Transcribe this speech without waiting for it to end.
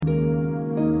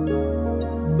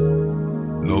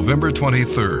November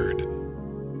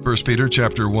 23rd. 1 Peter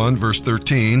chapter 1 verse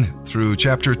 13 through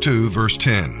chapter 2 verse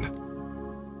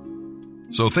 10.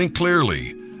 So think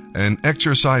clearly and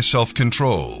exercise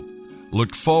self-control.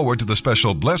 Look forward to the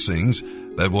special blessings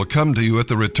that will come to you at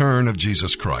the return of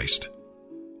Jesus Christ.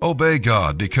 Obey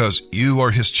God because you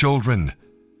are His children.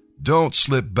 Don't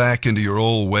slip back into your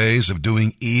old ways of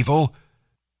doing evil.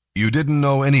 You didn't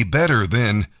know any better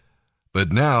then,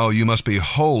 but now you must be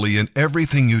holy in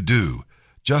everything you do,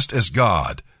 just as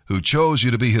God, who chose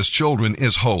you to be His children,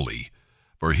 is holy.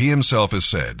 For He Himself has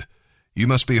said, "You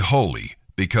must be holy,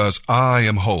 because I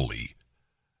am holy."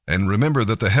 And remember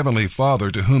that the Heavenly Father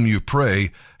to whom you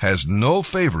pray has no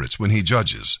favorites when He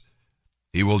judges.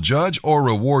 He will judge or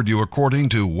reward you according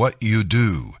to what you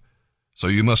do. So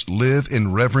you must live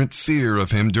in reverent fear of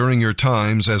Him during your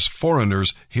times as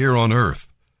foreigners here on earth.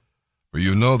 For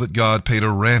you know that God paid a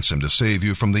ransom to save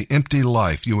you from the empty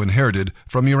life you inherited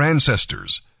from your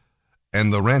ancestors.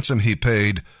 And the ransom He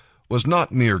paid was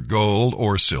not mere gold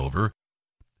or silver.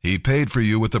 He paid for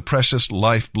you with the precious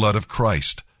lifeblood of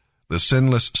Christ, the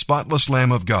sinless, spotless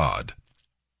Lamb of God.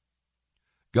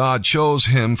 God chose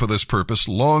Him for this purpose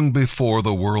long before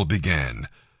the world began.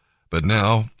 But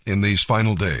now, in these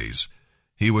final days,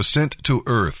 He was sent to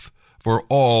earth for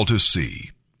all to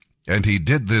see. And He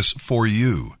did this for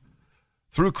you.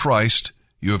 Through Christ,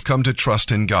 you have come to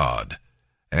trust in God.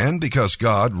 And because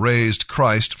God raised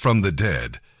Christ from the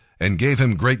dead and gave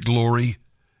Him great glory,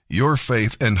 your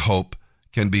faith and hope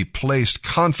can be placed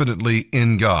confidently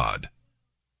in God.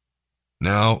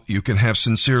 Now you can have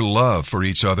sincere love for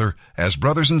each other as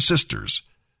brothers and sisters,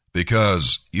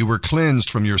 because you were cleansed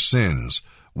from your sins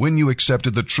when you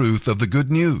accepted the truth of the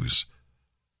good news.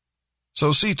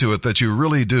 So see to it that you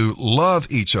really do love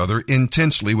each other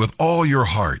intensely with all your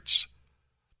hearts.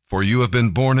 For you have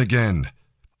been born again.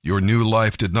 Your new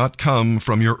life did not come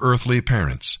from your earthly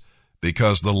parents,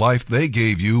 because the life they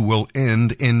gave you will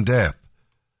end in death.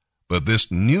 But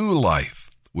this new life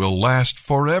will last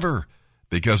forever,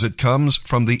 because it comes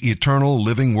from the eternal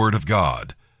living Word of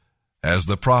God. As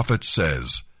the prophet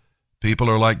says, people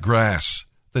are like grass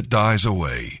that dies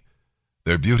away.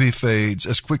 Their beauty fades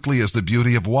as quickly as the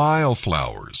beauty of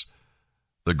wildflowers.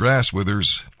 The grass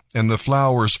withers and the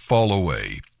flowers fall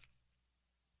away.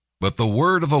 But the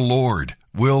word of the Lord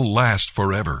will last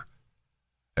forever.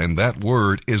 And that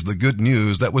word is the good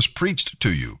news that was preached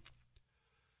to you.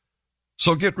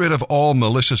 So get rid of all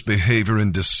malicious behavior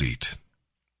and deceit.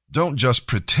 Don't just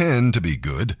pretend to be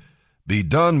good. Be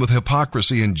done with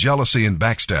hypocrisy and jealousy and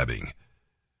backstabbing.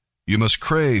 You must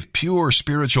crave pure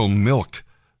spiritual milk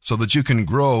so that you can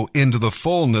grow into the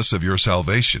fullness of your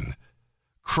salvation.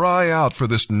 Cry out for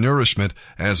this nourishment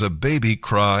as a baby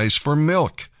cries for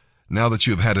milk, now that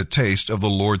you've had a taste of the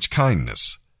Lord's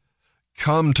kindness.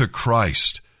 Come to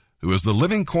Christ, who is the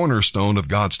living cornerstone of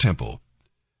God's temple.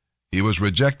 He was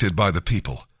rejected by the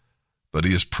people, but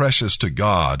He is precious to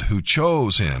God who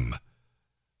chose Him.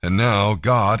 And now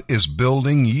God is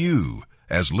building you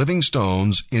as living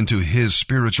stones into His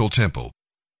spiritual temple.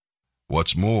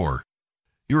 What's more,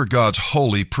 you are God's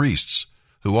holy priests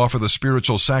who offer the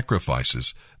spiritual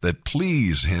sacrifices that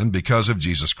please Him because of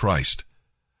Jesus Christ.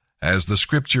 As the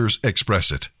Scriptures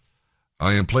express it,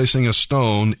 I am placing a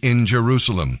stone in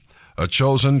Jerusalem, a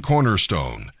chosen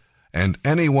cornerstone, and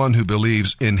anyone who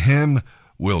believes in Him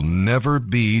will never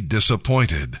be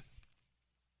disappointed.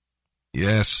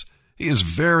 Yes, He is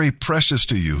very precious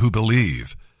to you who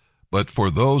believe, but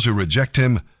for those who reject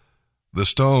Him, the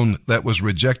stone that was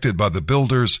rejected by the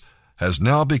builders has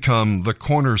now become the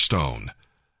cornerstone.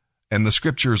 And the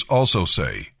Scriptures also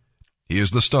say, He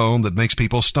is the stone that makes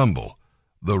people stumble,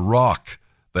 the rock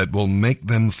that will make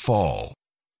them fall.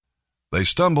 They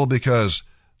stumble because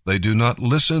they do not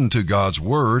listen to God's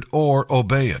word or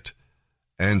obey it,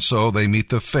 and so they meet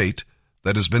the fate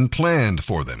that has been planned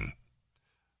for them.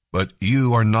 But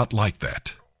you are not like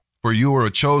that, for you are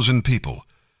a chosen people.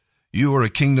 You are a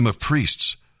kingdom of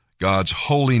priests, God's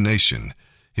holy nation,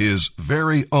 His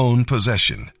very own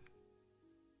possession.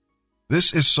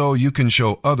 This is so you can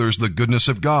show others the goodness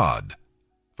of God,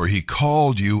 for He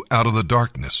called you out of the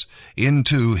darkness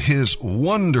into His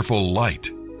wonderful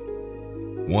light.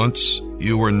 Once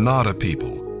you were not a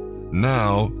people.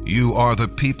 Now you are the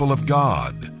people of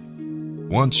God.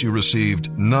 Once you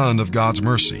received none of God's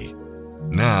mercy.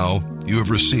 Now you have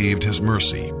received His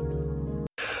mercy.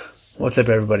 What's up,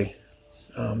 everybody?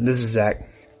 This is Zach.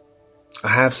 I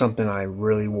have something I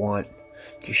really want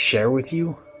to share with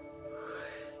you.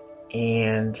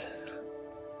 And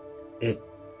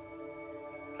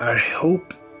I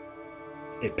hope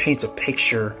it paints a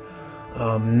picture,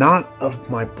 not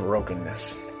of my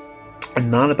brokenness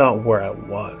and not about where I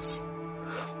was,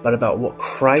 but about what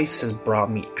Christ has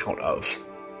brought me out of.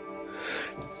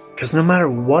 Because no matter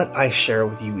what I share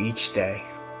with you each day,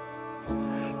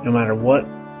 no matter what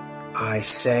I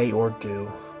say or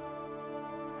do,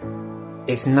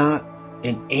 it's not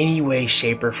in any way,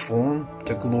 shape, or form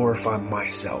to glorify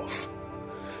myself.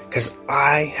 Because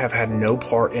I have had no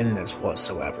part in this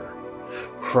whatsoever.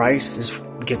 Christ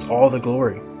gets all the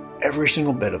glory, every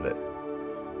single bit of it.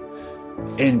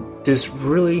 And this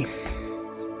really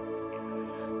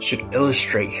should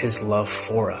illustrate His love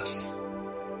for us.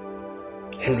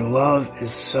 His love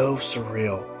is so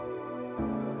surreal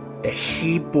that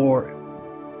He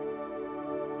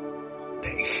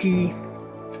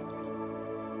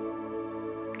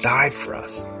died for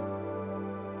us.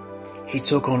 He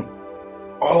took on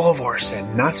all of our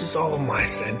sin, not just all of my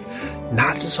sin,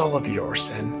 not just all of your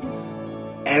sin,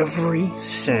 every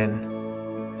sin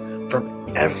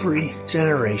from every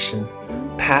generation,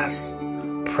 past,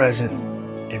 present,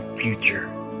 and future.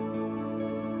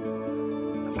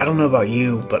 I don't know about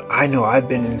you, but I know I've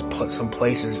been in some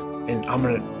places, and I'm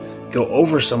going to go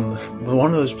over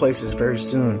one of those places very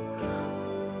soon.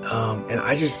 And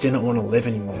I just didn't want to live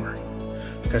anymore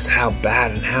because how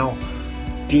bad and how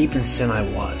deep in sin I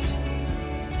was.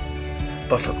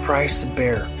 But for Christ to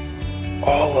bear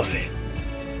all of it,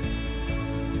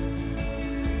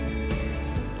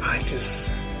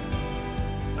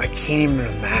 I can't even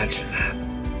imagine that.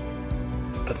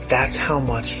 But that's how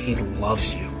much He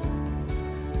loves you.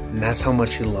 And that's how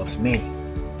much He loves me.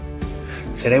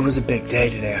 Today was a big day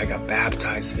today. I got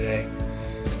baptized today.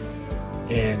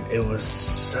 And it was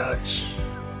such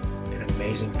an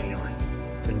amazing feeling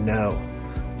to know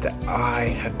that I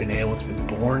have been able to be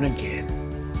born again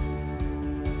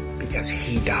because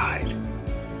He died.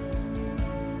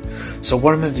 So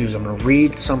what I'm going to do is I'm going to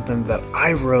read something that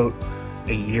I wrote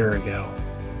a year ago,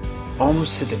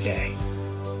 almost to the day.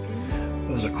 It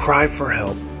was a cry for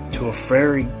help to a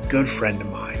very good friend of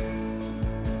mine.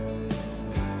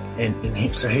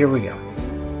 So here we go.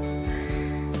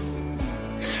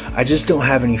 I just don't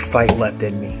have any fight left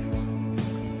in me.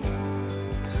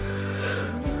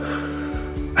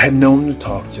 I have no one to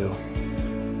talk to.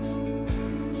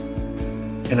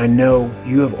 And I know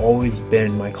you have always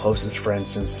been my closest friend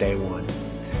since day one.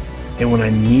 And when I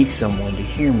need someone to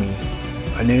hear me,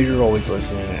 I know you're always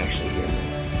listening and actually hear me.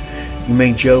 You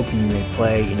may joke and you may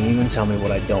play and you even tell me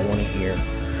what I don't want to hear,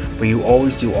 but you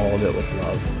always do all of it with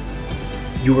love.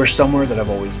 You are somewhere that I've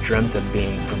always dreamt of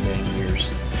being for many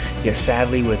years. Yet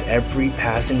sadly, with every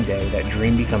passing day, that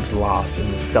dream becomes lost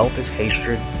in the selfish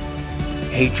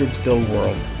hatred-filled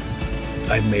world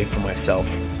I've made for myself.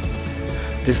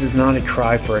 This is not a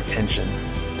cry for attention,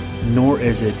 nor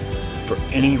is it for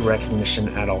any recognition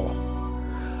at all.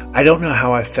 I don't know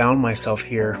how I found myself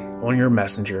here on your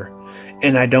messenger,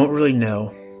 and I don't really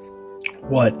know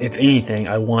what, if anything,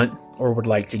 I want or would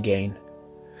like to gain.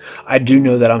 I do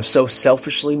know that I'm so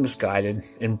selfishly misguided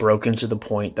and broken to the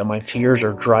point that my tears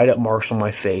are dried up marks on my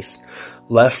face,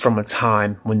 left from a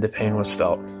time when the pain was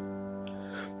felt.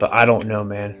 But I don't know,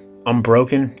 man. I'm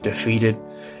broken, defeated,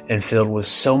 and filled with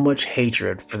so much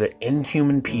hatred for the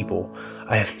inhuman people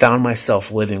I have found myself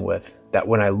living with, that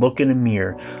when I look in a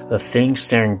mirror, the thing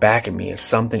staring back at me is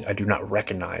something I do not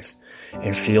recognize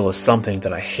and feel is something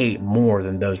that I hate more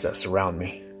than those that surround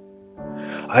me.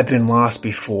 I've been lost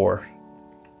before,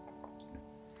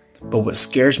 but what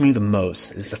scares me the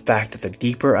most is the fact that the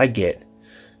deeper I get,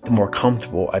 the more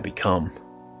comfortable I become.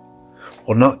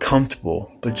 Well, not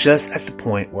comfortable, but just at the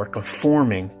point where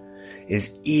conforming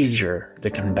is easier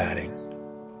than combating.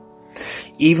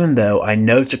 Even though I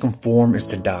know to conform is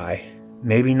to die,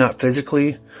 maybe not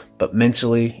physically, but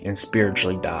mentally and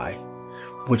spiritually die,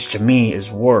 which to me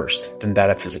is worse than that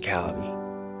of physicality.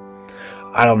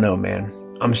 I don't know, man.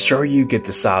 I'm sure you get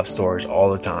the sob stories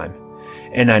all the time.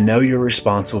 And I know your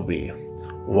response will be,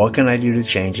 what can I do to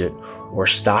change it, or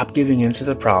stop giving in to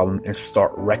the problem and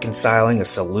start reconciling a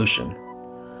solution?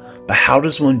 But how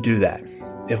does one do that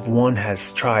if one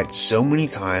has tried so many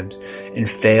times and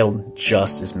failed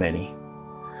just as many?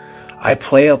 I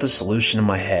play out the solution in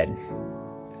my head,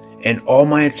 and all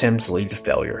my attempts lead to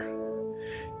failure.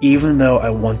 Even though I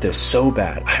want this so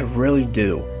bad, I really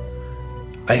do.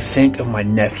 I think of my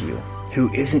nephew, who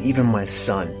isn't even my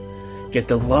son. Yet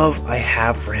the love I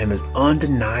have for him is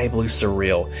undeniably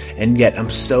surreal, and yet I'm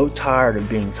so tired of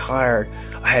being tired,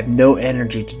 I have no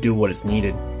energy to do what is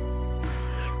needed.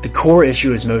 The core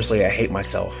issue is mostly I hate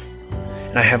myself,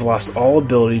 and I have lost all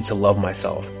ability to love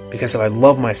myself, because if I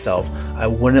love myself, I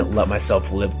wouldn't let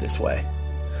myself live this way.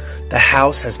 The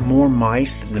house has more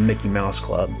mice than the Mickey Mouse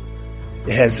Club.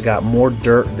 It has got more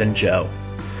dirt than Joe.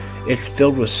 It's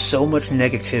filled with so much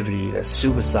negativity that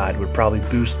suicide would probably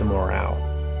boost the morale.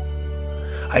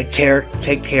 I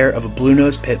take care of a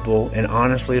blue-nosed pit bull, and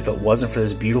honestly, if it wasn't for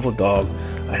this beautiful dog,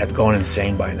 I'd have gone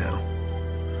insane by now.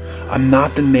 I'm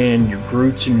not the man you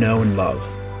grew to know and love.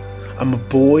 I'm a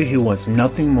boy who wants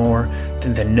nothing more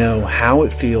than to know how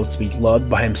it feels to be loved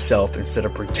by himself instead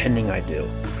of pretending I do.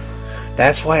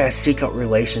 That's why I seek out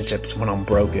relationships when I'm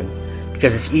broken,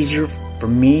 because it's easier for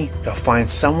me to find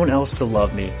someone else to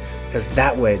love me, because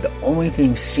that way the only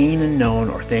things seen and known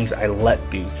are things I let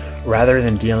be, rather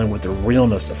than dealing with the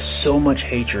realness of so much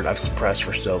hatred I've suppressed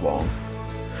for so long.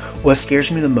 What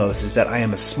scares me the most is that I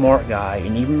am a smart guy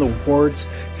and even the words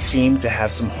seem to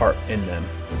have some heart in them.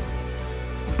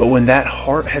 But when that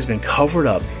heart has been covered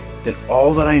up, then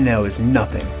all that I know is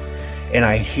nothing, and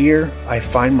I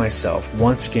find myself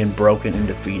once again broken and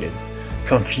defeated,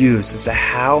 confused as to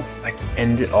how I can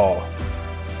end it all,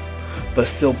 but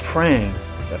still praying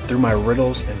that through my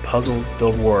riddles and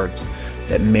puzzle-filled words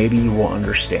that maybe you will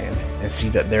understand and see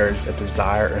that there is a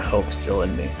desire and hope still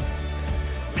in me.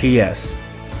 P.S.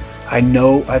 I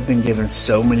know I've been given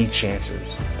so many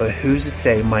chances, but who's to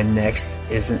say my next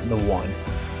isn't the one?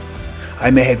 I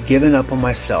may have given up on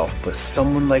myself, but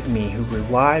someone like me who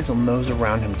relies on those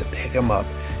around him to pick him up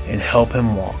and help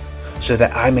him walk, so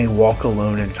that I may walk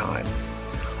alone in time.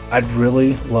 I'd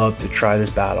really love to try this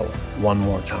battle one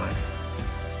more time.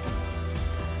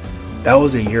 That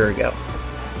was a year ago,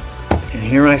 and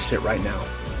here I sit right now,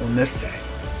 on this day,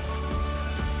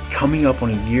 coming up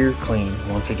on a year clean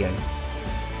once again.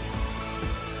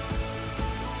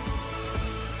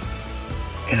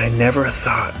 And I never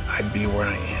thought I'd be where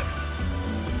I am.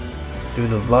 Through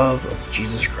the love of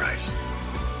Jesus Christ,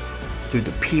 through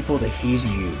the people that He's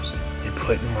used and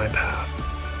put in my path,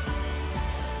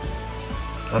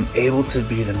 I'm able to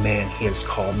be the man He has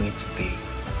called me to be.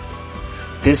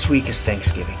 This week is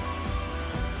Thanksgiving.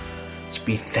 So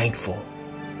be thankful,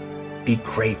 be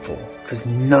grateful, because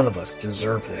none of us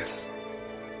deserve this.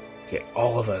 Yet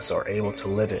all of us are able to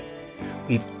live it.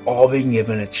 We've all been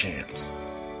given a chance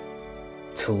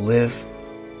to live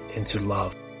and to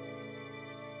love.